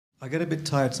I get a bit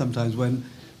tired sometimes when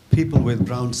people with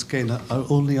brown skin are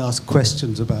only asked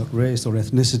questions about race or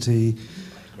ethnicity,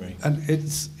 and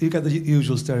you get the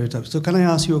usual stereotypes. So can I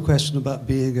ask you a question about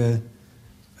being a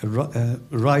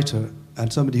writer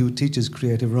and somebody who teaches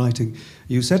creative writing?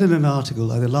 You said in an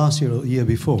article either last year or the year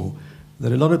before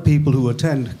that a lot of people who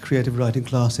attend creative writing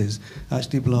classes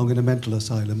actually belong in a mental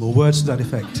asylum, or words to that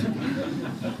effect.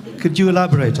 Could you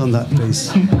elaborate on that,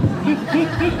 please?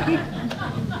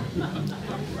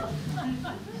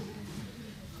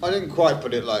 I didn't quite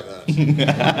put it like that.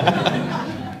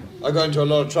 I got into a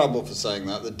lot of trouble for saying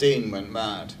that. The dean went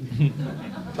mad.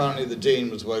 Apparently the dean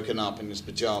was woken up in his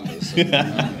pyjamas, and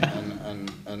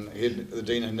the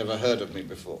dean had never heard of me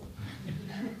before.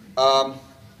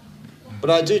 But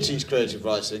I do teach creative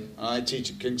writing, and I teach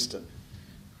at Kingston.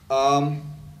 And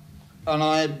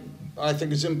I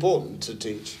think it's important to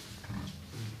teach.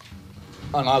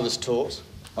 And I was taught.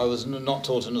 I was not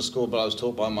taught in a school, but I was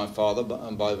taught by my father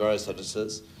and by various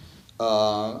editors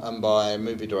and by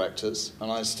movie directors.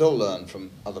 And I still learn from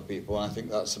other people, and I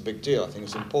think that's a big deal. I think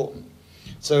it's important.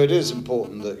 So it is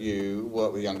important that you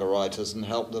work with younger writers and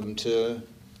help them to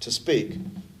speak.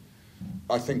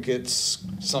 I think it's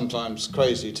sometimes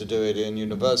crazy to do it in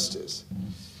universities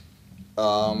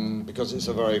because it's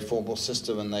a very formal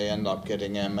system, and they end up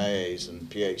getting MAs and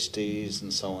PhDs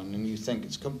and so on, and you think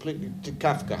it's completely... Did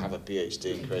Kafka have a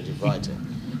PhD in creative writing?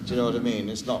 Do you know what I mean?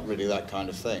 It's not really that kind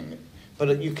of thing.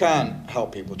 But you can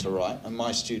help people to write, and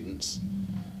my students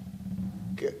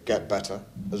get better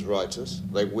as writers.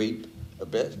 They weep a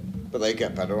bit, but they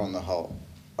get better on the whole.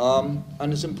 And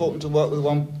it's important to work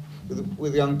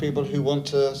with young people who want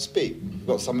to speak, who've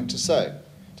got something to say,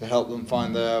 to help them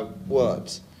find their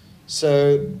words.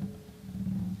 So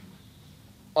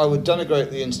I would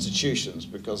denigrate the institutions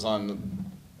because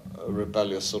I'm a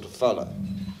rebellious sort of fellow,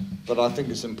 but I think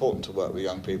it's important to work with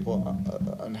young people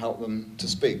and help them to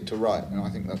speak, to write, and I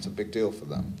think that's a big deal for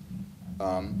them.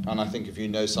 And I think if you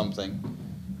know something,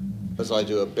 as I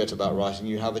do a bit about writing,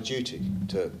 you have a duty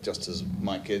to, just as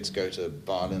my kids go to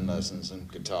violin lessons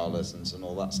and guitar lessons and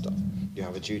all that stuff, you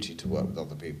have a duty to work with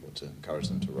other people to encourage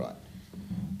them to write.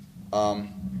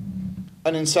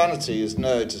 And insanity is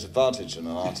no disadvantage in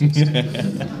an artist.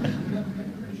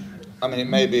 I mean, it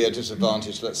may be a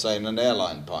disadvantage, let's say, in an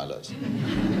airline pilot.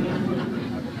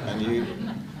 And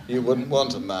you wouldn't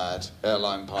want a mad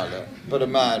airline pilot, but a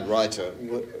mad writer,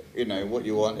 you know, what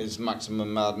you want is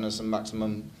maximum madness and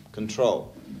maximum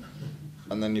control.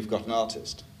 And then you've got an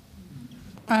artist.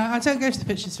 I don't go to the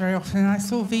pictures very often. I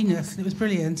saw Venus, and it was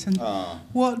brilliant. And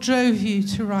what drove you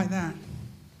to write that?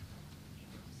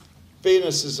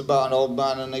 Venus is about an old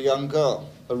man and a young girl,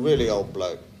 a really old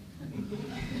bloke,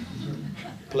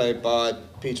 played by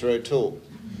Peter O'Toole,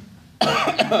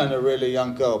 and a really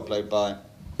young girl played by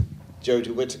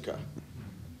Jodie Whittaker.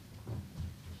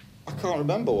 I can't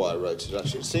remember why I wrote it,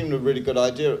 actually. It seemed a really good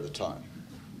idea at the time.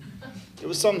 It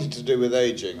was something to do with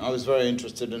aging. I was very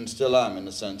interested, and still am, in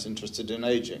a sense, interested in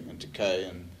aging and decay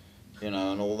and, you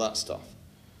know, and all that stuff.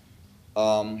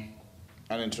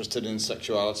 And interested in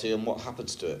sexuality and what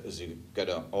happens to it as you get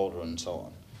older and so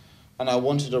on. And I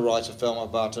wanted to write a film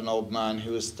about an old man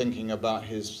who was thinking about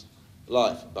his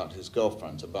life, about his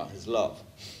girlfriends, about his love.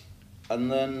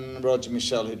 And then Roger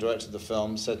Michel, who directed the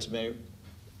film, said to me,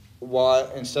 why,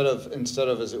 instead of,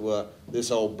 as it were,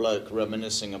 this old bloke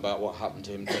reminiscing about what happened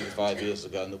to him 25 years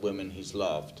ago and the women he's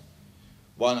loved,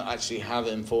 why not actually have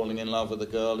him falling in love with a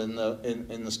girl in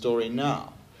the story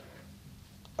now?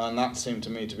 And that seemed to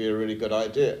me to be a really good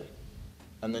idea.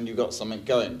 And then you got something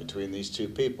going between these two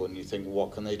people, and you think,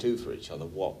 what can they do for each other?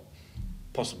 What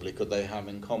possibly could they have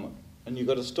in common? And you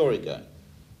got a story going.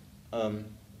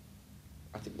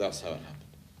 I think that's how it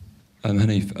happened.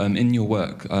 Hanif, in your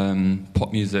work,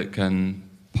 pop music and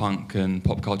punk and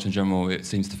pop culture in general, it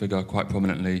seems to figure quite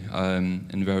prominently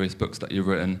in various books that you've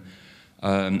written.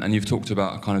 And you've talked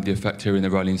about kind of the effect hearing the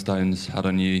Rolling Stones had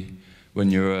on you when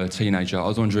you were a teenager. I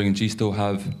was wondering, do you still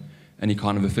have any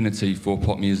kind of affinity for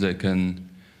pop music, and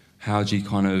how do you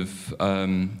kind of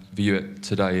view it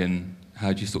today, and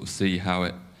how do you sort of see how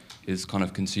it is kind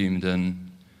of consumed and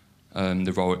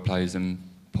the role it plays in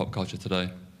pop culture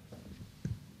today?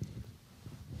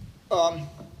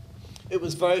 It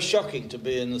was very shocking to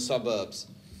be in the suburbs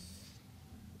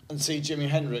and see Jimi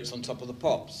Hendrix on top of the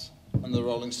Pops and the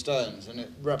Rolling Stones, and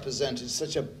it represented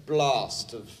such a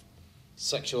blast of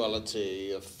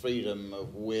sexuality, of freedom,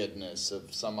 of weirdness,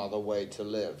 of some other way to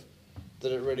live,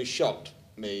 that it really shocked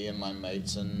me and my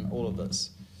mates and all of us.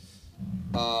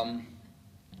 And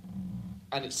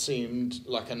it seemed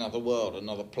like another world,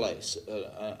 another place,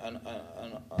 and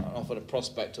offered a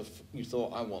prospect of, you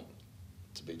thought, I want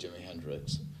to be Jimi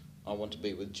Hendrix. I want to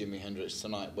be with Jimi Hendrix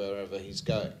tonight wherever he's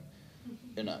going,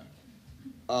 you know.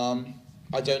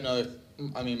 I don't know if,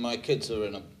 I mean, my kids are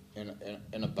in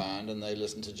a band and they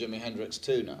listen to Jimi Hendrix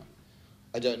too now.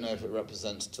 I don't know if it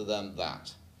represents to them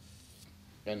that,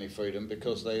 any freedom,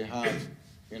 because they have,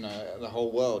 you know, the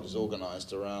whole world is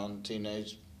organised around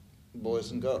teenage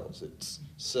boys and girls. It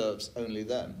serves only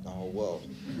them, the whole world.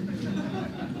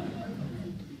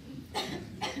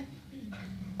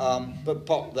 But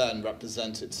pop then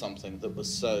represented something that was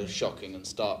so shocking and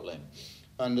startling.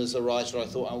 And as a writer, I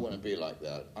thought, I want to be like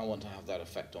that. I want to have that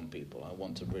effect on people. I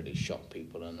want to really shock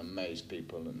people and amaze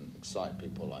people and excite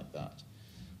people like that.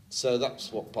 So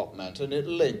that's what pop meant. And it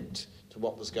linked to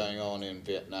what was going on in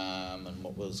Vietnam and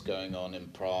what was going on in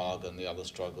Prague and the other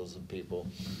struggles of people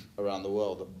around the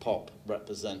world, that pop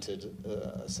represented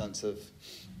a sense of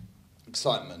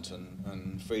excitement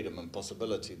and freedom and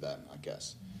possibility then, I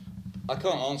guess. I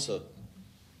can't answer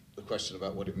the question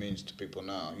about what it means to people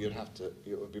now. You'd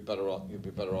be better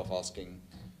off asking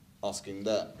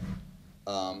them.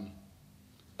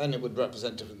 And it would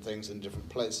represent different things in different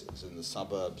places. In the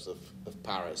suburbs of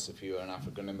Paris, if you were an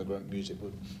African immigrant, music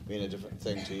would mean a different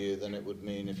thing to you than it would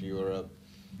mean if you were a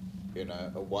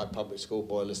white public school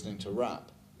boy listening to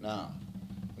rap now,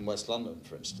 in West London,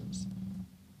 for instance.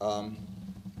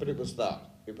 But it was that.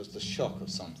 It was the shock of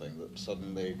something that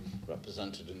suddenly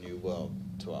represented a new world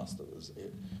to us. That was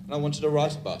it. And I wanted to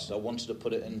write about it. I wanted to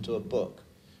put it into a book.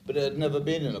 But it had never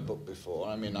been in a book before.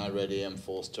 I mean, I read E.M.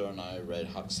 Forster, and I read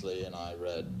Huxley, and I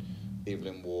read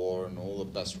Evelyn Waugh, and all the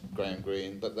best Graham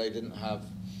Greene, but they didn't have,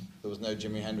 there was no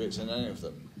Jimi Hendrix in any of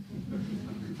them.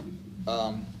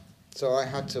 So I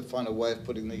had to find a way of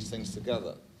putting these things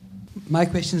together. My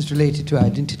question is related to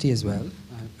identity as well.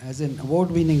 As an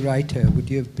award-winning writer, would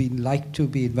you have been like to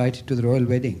be invited to the royal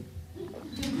wedding?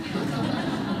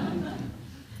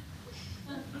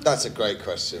 That's a great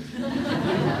question.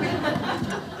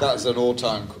 That's an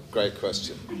all-time great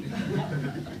question.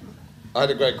 I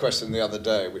had a great question the other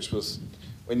day, which was,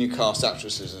 when you cast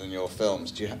actresses in your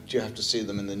films, do you have to see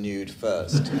them in the nude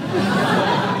first?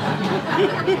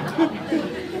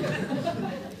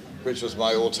 Which was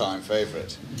my all-time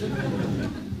favourite.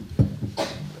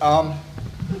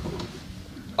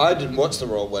 I didn't watch the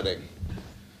royal wedding,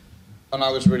 and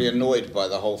I was really annoyed by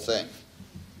the whole thing.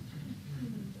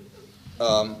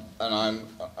 And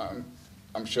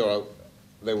I'm sure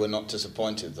they were not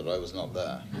disappointed that I was not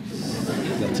there.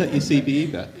 They'll take your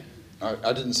CBE back.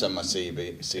 I didn't send my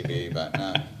CBE back,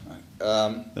 no.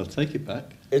 They'll take it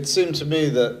back. It seemed to me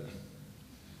that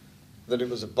it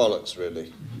was a bollocks,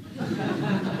 really.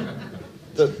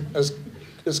 That,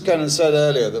 as Kenan said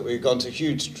earlier, that we'd gone to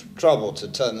huge trouble to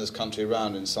turn this country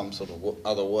around in some sort of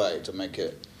other way, to make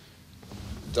it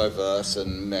diverse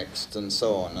and mixed and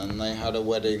so on, and they had a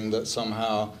wedding that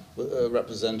somehow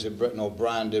represented Britain or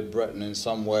branded Britain in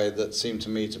some way that seemed to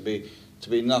me to be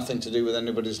nothing to do with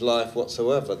anybody's life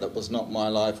whatsoever. That was not my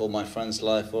life or my friend's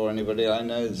life or anybody I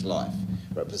know's life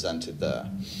represented there,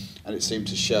 and it seemed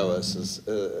to show us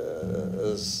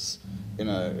as you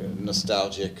know,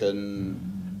 nostalgic and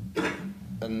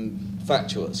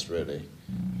fatuous, really.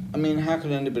 I mean, how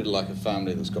can anybody like a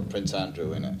family that's got Prince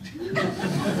Andrew in it?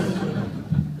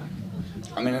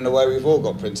 I mean, in a way, we've all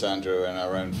got Prince Andrew in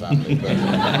our own family, but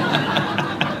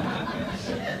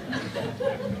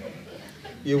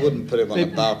you wouldn't put him on a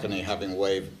balcony having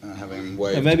waved.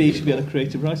 And maybe he should be on a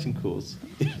creative writing course.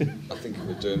 I think it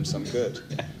would do him some good.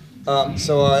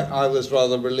 So I was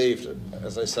rather relieved,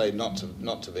 as I say, not to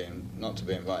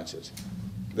be invited.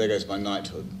 There goes my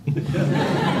knighthood.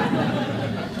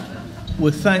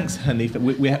 Well, thanks, Hanif.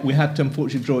 We had to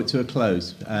unfortunately draw it to a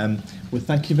close. Well,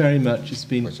 thank you very much. It's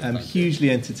been hugely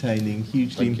entertaining,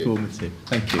 hugely informative.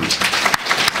 Thank you.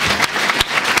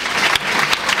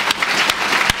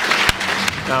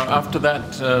 Now, after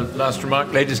that last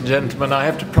remark, ladies and gentlemen, I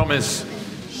have to promise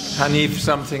Hanif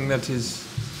something that is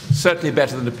certainly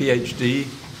better than a PhD,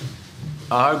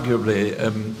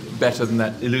 arguably better than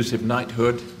that elusive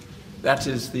knighthood. That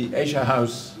is the Asia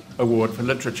House Award for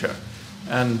Literature.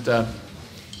 And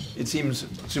it seems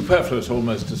superfluous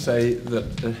almost to say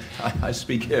that I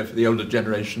speak here for the older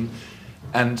generation.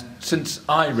 And since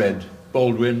I read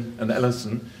Baldwin and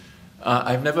Ellison,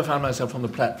 I've never found myself on the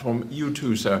platform, you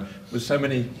too, sir, with so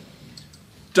many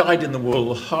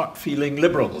dyed-in-the-wool, heart-feeling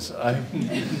liberals. I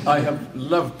have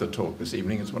loved the talk this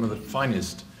evening. It's one of the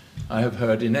finest I have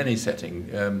heard in any setting.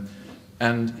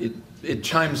 And it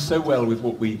chimes so well with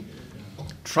what we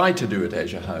try to do at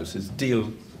Asia House, is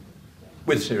deal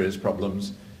with serious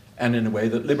problems and in a way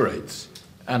that liberates.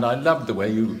 And I loved the way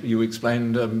you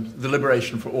explained the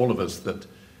liberation for all of us that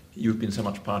you've been so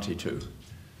much party to.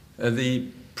 The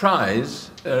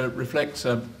prize reflects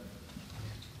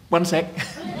one sec.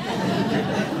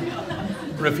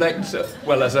 reflects,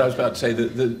 well, as I was about to say,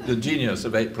 the genius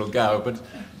of April Gow, but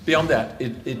beyond that,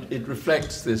 it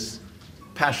reflects this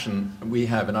passion we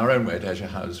have in our own way at Azure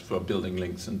House for building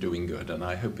links and doing good, and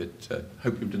I hope you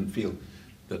didn't feel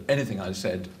that anything I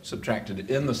said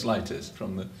subtracted in the slightest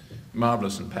from the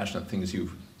marvellous and passionate things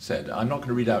you've said. I'm not going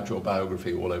to read out your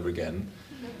biography all over again,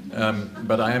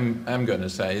 but I am going to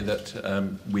say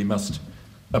that we must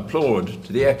applaud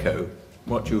to the echo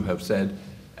what you have said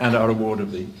and our award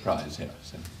of the prize here.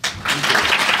 So,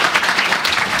 thank you.